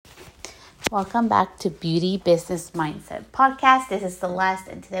Welcome back to Beauty Business Mindset Podcast. This is Celeste,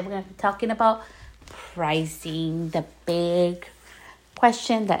 and today we're going to be talking about pricing, the big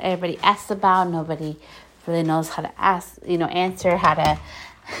question that everybody asks about. Nobody really knows how to answer how to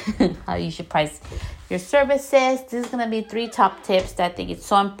how you should price your services. This is going to be 3 top tips that I think it's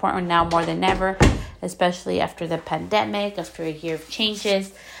so important now more than ever, especially after the pandemic, after a year of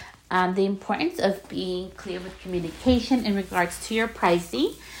changes. The importance of being clear with communication in regards to your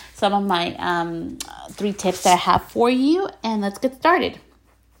pricing. Some of my 3 tips that I have for you, and let's get started.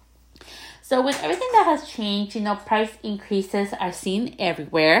 So with everything that has changed, price increases are seen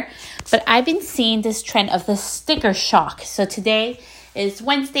everywhere, but I've been seeing this trend of the sticker shock. So today is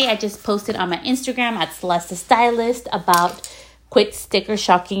Wednesday. I just posted on my Instagram at Celeste the Stylist about quit sticker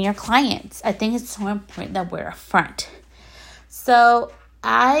shocking your clients. I think it's so important that we're upfront. So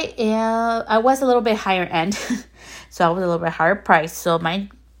I was a little bit higher end, so I was a little bit higher price. So my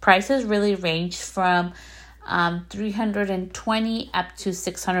prices really range from $320 up to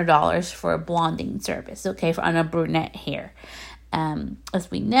 $600 for a blonding service, on a brunette hair. As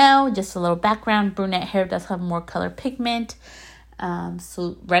we know, just a little background, brunette hair does have more color pigment.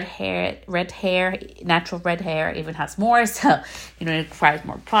 So red hair, natural red hair even has more. So, it requires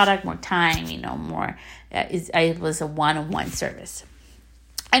more product, more time, more. It was a one-on-one service.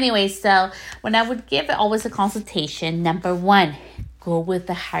 Anyway, so when I would give always a consultation, number 1, go with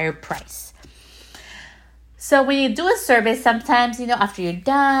the higher price. So when you do a service, sometimes, after you're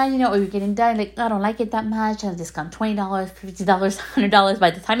done, or you're getting done, I don't like it that much. I'll discount $20, $50, $100.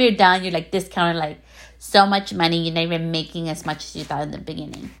 By the time you're done, you're discounted so much money. You're not even making as much as you thought in the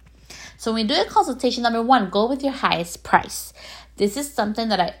beginning. So when you do a consultation, number 1, go with your highest price. This is something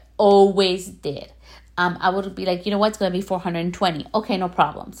that I always did. I would be like, it's going to be $420. Okay, no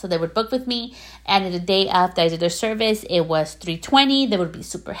problem. So they would book with me, and the day after I did their service, it was $320. They would be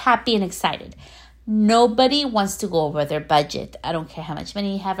super happy and excited. Nobody wants to go over their budget. I don't care how much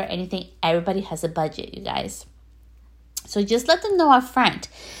money you have or anything. Everybody has a budget, you guys. So just let them know up front.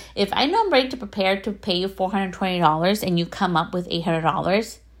 If I know I'm ready to prepare to pay you $420 and you come up with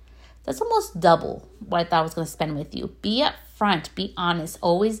 $800, that's almost double what I thought I was going to spend with you. Be upfront. Be honest.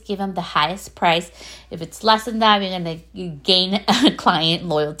 Always give them the highest price. If it's less than that, you're going to gain client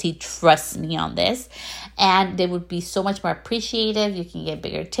loyalty. Trust me on this. And they would be so much more appreciative. You can get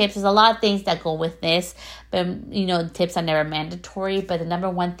bigger tips. There's a lot of things that go with this. But, tips are never mandatory. But the number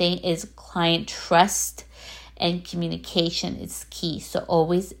 1 thing is client trust. And communication is key. So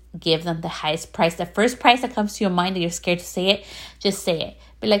always give them the highest price. The first price that comes to your mind that you're scared to say it, just say it.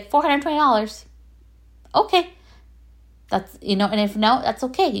 Be like, $420. Okay. That's, and if no, that's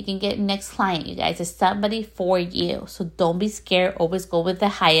okay. You can get next client, you guys. It's somebody for you. So don't be scared. Always go with the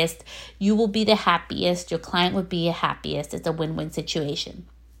highest. You will be the happiest. Your client will be the happiest. It's a win-win situation.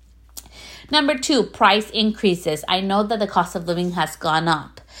 Number 2, price increases. I know that the cost of living has gone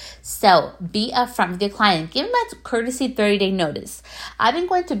up. So be upfront with your client. Give them a courtesy 30-day notice. I've been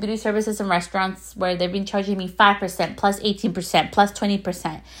going to beauty services and restaurants where they've been charging me 5% plus 18% plus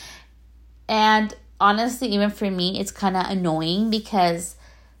 20%. And honestly, even for me, it's kind of annoying because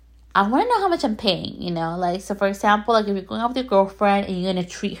I want to know how much I'm paying, So for example, if you're going out with your girlfriend and you're going to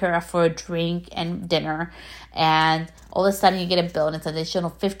treat her for a drink and dinner, and all of a sudden you get a bill and it's an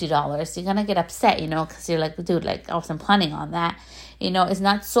additional $50, you're going to get upset, because you're like, dude, I wasn't planning on that. It's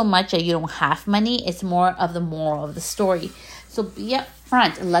not so much that you don't have money. It's more of the moral of the story. So be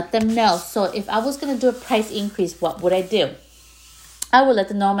upfront and let them know. So if I was going to do a price increase, what would I do? I will let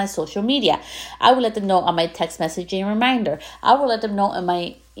them know on my social media. I will let them know on my text messaging reminder. I will let them know on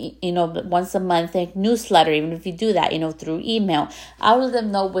my, once a month newsletter, even if you do that, through email. I will let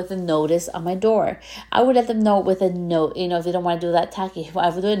them know with a notice on my door. I will let them know with a note, if they don't want to do that tacky. I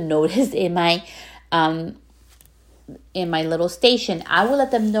will do a notice in my little station. I will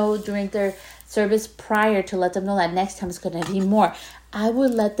let them know during their service prior to let them know that next time it's going to be more. I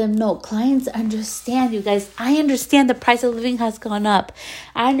would let them know. Clients understand, you guys. I understand the price of living has gone up.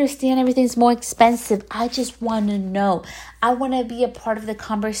 I understand everything's more expensive. I just want to know. I want to be a part of the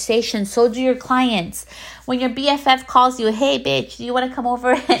conversation. So do your clients. When your BFF calls you, hey, bitch, do you want to come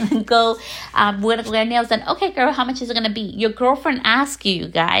over and go, we're going to go get nails done? Okay, girl, how much is it going to be? Your girlfriend asks you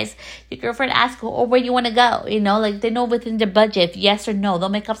guys. Your girlfriend asks you, or where you want to go. They know within their budget, yes or no. They'll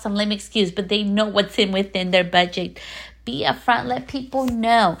make up some lame excuse, but they know what's within their budget. Be upfront. Let people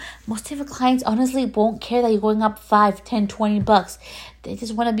know. Most of your clients honestly won't care that you're going up $5, $10, $20. They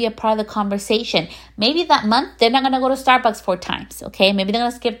just want to be a part of the conversation. Maybe that month, they're not going to go to Starbucks 4 times, okay? Maybe they're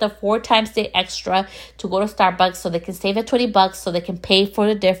going to skip the 4 times the extra to go to Starbucks so they can save the $20, so they can pay for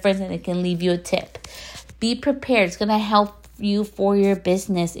the difference and they can leave you a tip. Be prepared. It's going to help you for your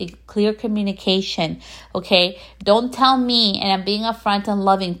business. Clear communication, okay? Don't tell me, and I'm being upfront and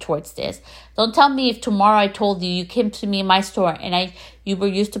loving towards this. Don't tell me if tomorrow I told you came to me in my store and you were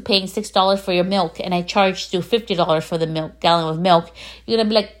used to paying $6 for your milk and I charged you $50 for the gallon of milk. You're going to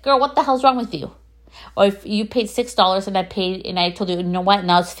be like, girl, what the hell's wrong with you? Or if you paid $6 and I told you, you know what,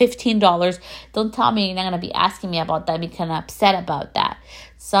 now it's $15, don't tell me you're not going to be asking me about that, be kind of upset about that.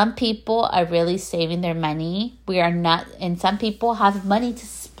 Some people are really saving their money. We are not, and some people have money to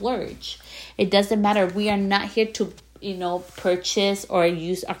splurge. It doesn't matter. We are not here to, purchase or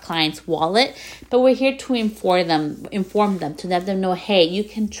use our client's wallet, but we're here to inform them, to let them know, hey, you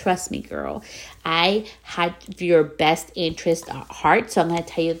can trust me, girl. I had your best interest at heart, so I'm going to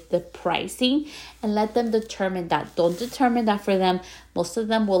tell you the pricing and let them determine that. Don't determine that for them. Most of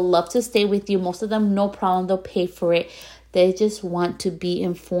them will love to stay with you. Most of them, no problem, they'll pay for it. They just want to be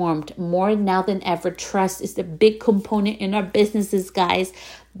informed. More now than ever, trust is the big component in our businesses, guys.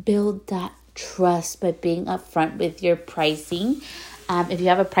 Build that trust by being upfront with your pricing. If you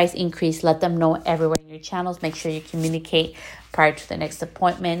have a price increase, let them know everywhere in your channels. Make sure you communicate prior to the next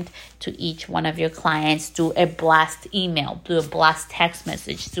appointment to each one of your clients. Do a blast email, do a blast text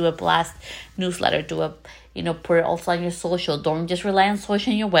message, do a blast newsletter, put it also on your social. Don't just rely on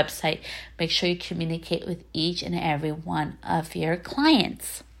social and your website. Make sure you communicate with each and every one of your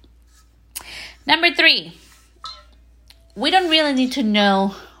clients. Number 3, we don't really need to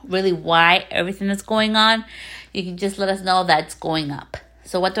know really why everything that's going on. You can just let us know that it's going up.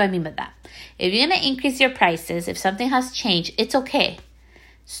 So what do I mean by that? If you're going to increase your prices, if something has changed, it's okay.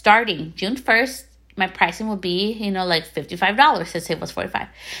 Starting June 1st, my pricing will be, like $55. Let's say it was $45.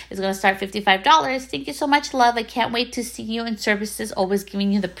 It's going to start $55. Thank you so much, love. I can't wait to see you in services, always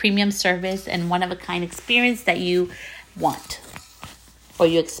giving you the premium service and one-of-a-kind experience that you want or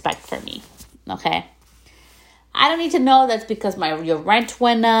you expect from me, okay? I don't need to know that's because your rent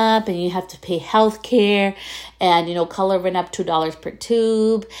went up and you have to pay health care and, color went up $2 per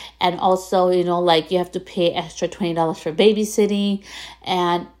tube. And also, you have to pay extra $20 for babysitting.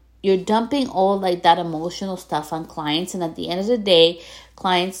 And you're dumping all that emotional stuff on clients. And at the end of the day,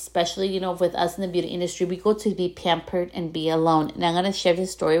 clients, especially, with us in the beauty industry, we go to be pampered and be alone. And I'm going to share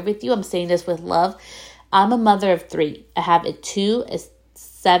this story with you. I'm saying this with love. I'm a mother of 3. I have a 2, a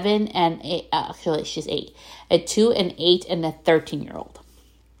 7, and 8. Actually, she's 8. A 2, an 8, and a 13-year-old.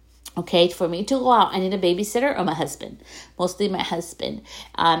 Okay, for me to go out, I need a babysitter or my husband. Mostly my husband.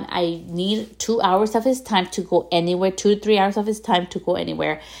 I need 2 hours of his time to go anywhere, 2 to 3 hours of his time to go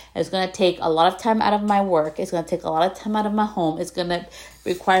anywhere. It's going to take a lot of time out of my work. It's going to take a lot of time out of my home. It's going to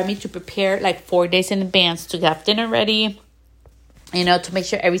require me to prepare 4 days in advance to have dinner ready, to make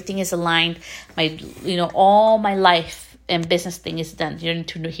sure everything is aligned. All my life and business thing is done. You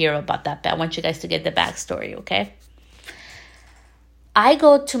don't need to hear about that, but I want you guys to get the backstory, okay? I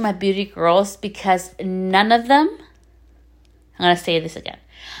go to my beauty girls because none of them, I'm going to say this again.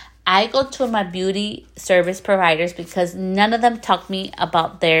 I go to my beauty service providers because none of them talk to me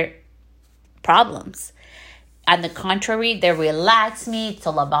about their problems. On the contrary, they relax me. It's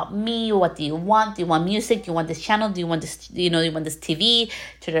all about me. What do you want? Do you want music? Do you want this channel? Do you want this, do you want this TV?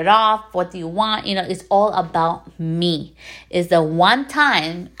 Turn it off. What do you want? It's all about me. It's the one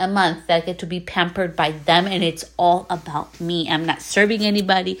time a month that I get to be pampered by them, and it's all about me. I'm not serving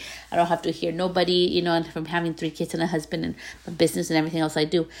anybody. I don't have to hear nobody, and from having 3 kids and a husband and a business and everything else I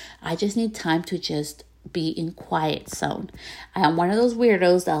do. I just need time to just be in quiet zone. I am one of those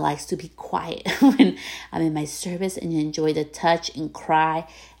weirdos that likes to be quiet when I'm in my service and enjoy the touch and cry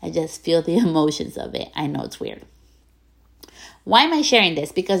and just feel the emotions of it. I know it's weird. Why am I sharing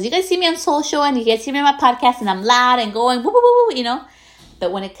this? Because you guys see me on social and you guys see me on my podcast and I'm loud and going woo woo woo,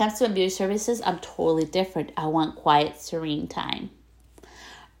 But when it comes to beauty services, I'm totally different. I want quiet, serene time.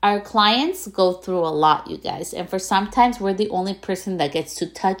 Our clients go through a lot, you guys. And for sometimes we're the only person that gets to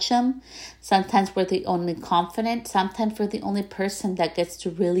touch them. Sometimes we're the only confident. Sometimes we're the only person that gets to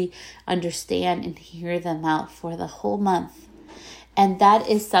really understand and hear them out for the whole month. And that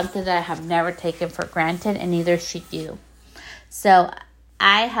is something that I have never taken for granted, and neither should you. So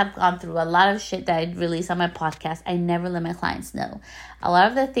I have gone through a lot of shit that I release on my podcast. I never let my clients know. A lot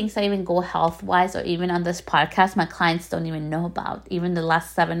of the things I even go health-wise or even on this podcast, my clients don't even know about. Even the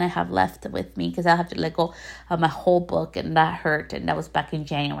last 7 I have left with me because I have to let go of my whole book, and that hurt. And that was back in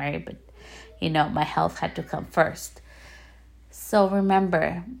January. But, my health had to come first. So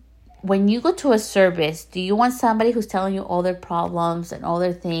remember, when you go to a service, do you want somebody who's telling you all their problems and all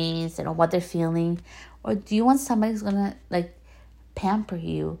their things and what they're feeling? Or do you want somebody who's going to, pamper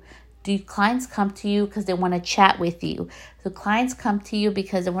you, Do clients come to you because they want to chat with you? Do clients come to you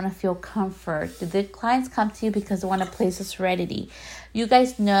because they want to feel comfort? Do the clients come to you because they want a place of serenity? You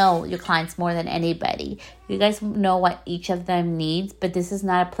guys know your clients more than anybody. You guys know what each of them needs, but this is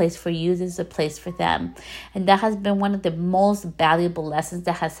not a place for you. This is a place for them. And that has been one of the most valuable lessons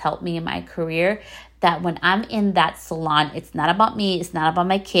that has helped me in my career, that when I'm in that salon, it's not about me. It's not about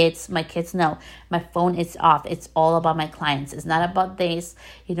my kids. My kids know my phone is off. It's all about my clients. It's not about this.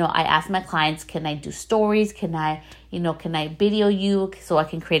 I ask my clients, can I do stories? Can I video you so I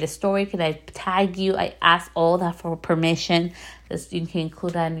can create a story? Can I tag you? I ask all that for permission. You can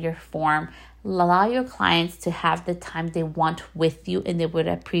include that in your form. Allow your clients to have the time they want with you, and they would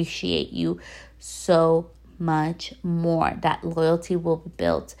appreciate you so much more. That loyalty will be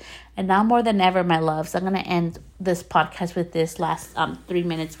built. And now more than ever, my loves, I'm going to end this podcast with this last 3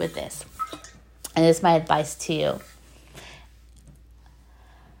 minutes with this. And this is my advice to you.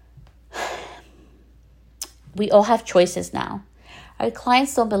 We all have choices now. Our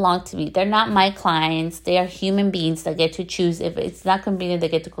clients don't belong to me. They're not my clients. They are human beings that get to choose. If it's not convenient, they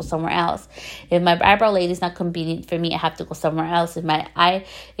get to go somewhere else. If my eyebrow lady is not convenient for me, I have to go somewhere else. If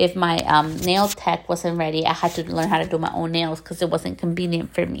my nail tech wasn't ready, I had to learn how to do my own nails because it wasn't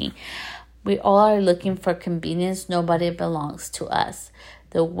convenient for me. We all are looking for convenience. Nobody belongs to us.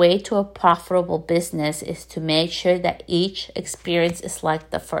 The way to a profitable business is to make sure that each experience is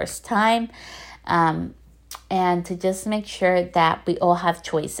like the first time. And to just make sure that we all have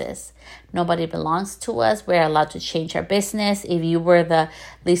choices. Nobody belongs to us. We're allowed to change our business. If you were the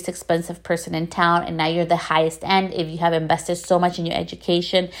least expensive person in town and now you're the highest end, if you have invested so much in your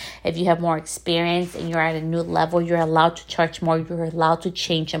education, if you have more experience and you're at a new level, you're allowed to charge more. You're allowed to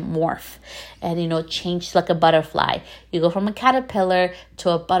change and morph and, change like a butterfly. You go from a caterpillar to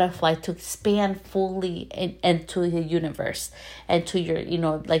a butterfly to expand fully into the universe and to your,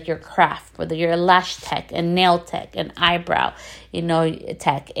 like your craft, whether you're a lash tech, a nail tech, an eyebrow,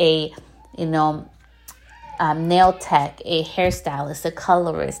 tech, a nail tech, a hairstylist, a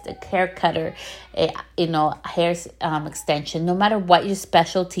colorist, a hair cutter, hair extension. No matter what your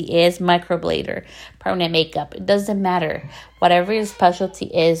specialty is, microblader, permanent makeup, it doesn't matter. Whatever your specialty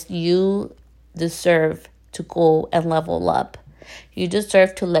is, you deserve to go and level up. You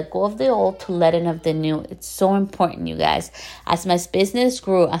deserve to let go of the old, to let in of the new. It's so important, you guys. As my business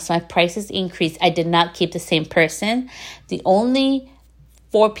grew, as my prices increased, I did not keep the same person. The only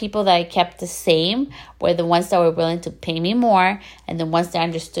 4 people that I kept the same were the ones that were willing to pay me more, and the ones that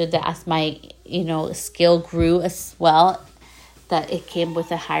understood that as my skill grew as well, that it came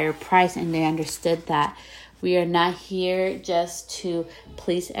with a higher price, and they understood that we are not here just to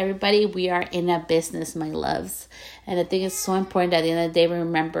please everybody. We are in a business, my loves. And I think it's so important at the end of the day,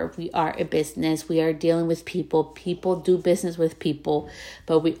 remember, we are a business. We are dealing with people. People do business with people.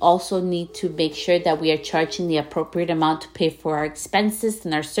 But we also need to make sure that we are charging the appropriate amount to pay for our expenses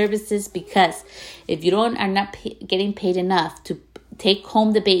and our services. Because if you are not getting paid enough to take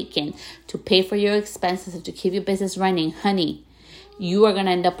home the bacon, to pay for your expenses, and to keep your business running, honey, you are going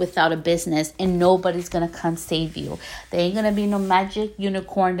to end up without a business and nobody's going to come save you. There ain't going to be no magic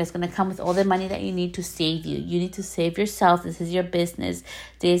unicorn that's going to come with all the money that you need to save you. You need to save yourself. This is your business.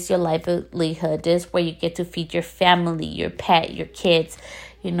 This is your livelihood. This is where you get to feed your family, your pet, your kids,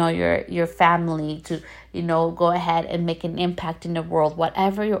 your family, to, go ahead and make an impact in the world.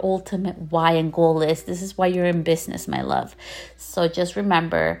 Whatever your ultimate why and goal is, this is why you're in business, my love. So just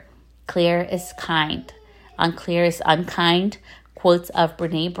remember, clear is kind. Unclear is unkind. Quotes of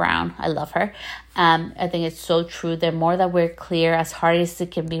Brene Brown. I love her. I think it's so true. The more that we're clear, as hard as it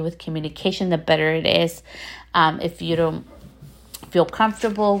can be with communication, the better it is. If you don't feel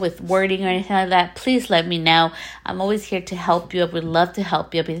comfortable with wording or anything like that, please let me know. I'm always here to help you. I would love to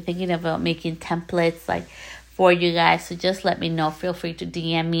help you. I've been thinking about making templates for you guys. So just let me know. Feel free to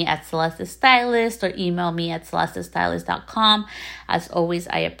DM me at Celeste Stylist or email me at celestestylist.com. As always,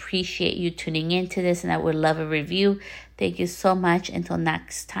 I appreciate you tuning into this, and I would love a review. Thank you so much. Until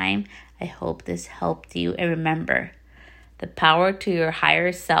next time, I hope this helped you. And remember, the power to your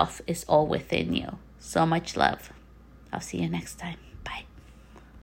higher self is all within you. So much love. I'll see you next time.